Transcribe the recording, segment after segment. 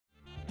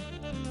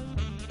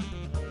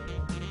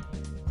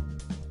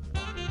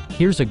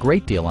Here's a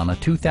great deal on a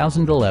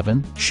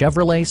 2011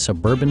 Chevrolet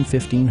Suburban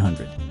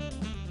 1500.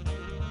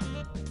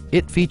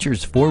 It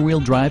features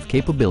four-wheel drive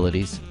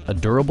capabilities, a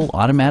durable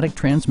automatic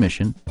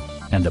transmission,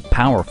 and a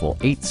powerful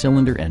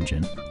 8-cylinder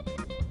engine.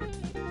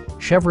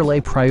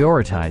 Chevrolet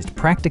prioritized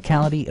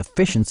practicality,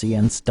 efficiency,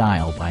 and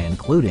style by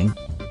including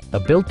a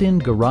built-in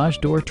garage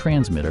door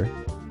transmitter,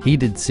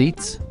 heated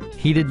seats,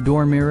 heated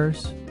door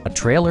mirrors, a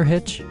trailer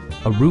hitch,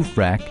 a roof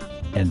rack,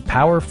 and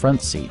power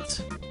front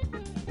seats.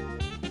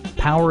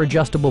 Power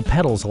adjustable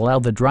pedals allow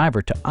the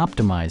driver to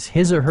optimize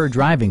his or her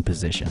driving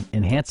position,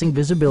 enhancing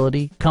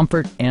visibility,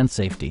 comfort, and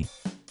safety.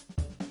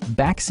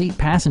 Backseat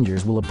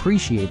passengers will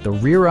appreciate the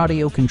rear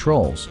audio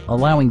controls,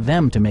 allowing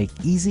them to make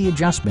easy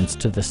adjustments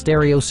to the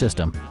stereo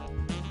system.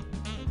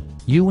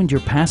 You and your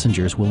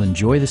passengers will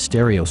enjoy the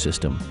stereo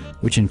system,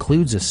 which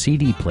includes a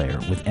CD player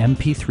with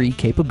MP3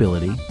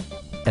 capability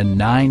and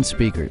 9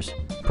 speakers,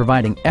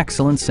 providing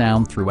excellent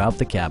sound throughout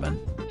the cabin.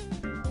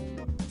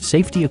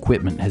 Safety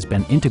equipment has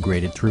been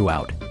integrated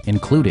throughout,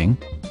 including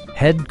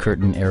head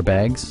curtain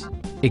airbags,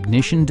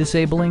 ignition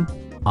disabling,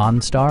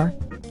 OnStar,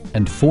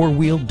 and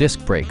 4-wheel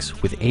disc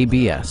brakes with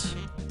ABS.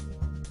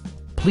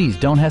 Please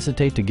don't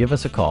hesitate to give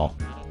us a call.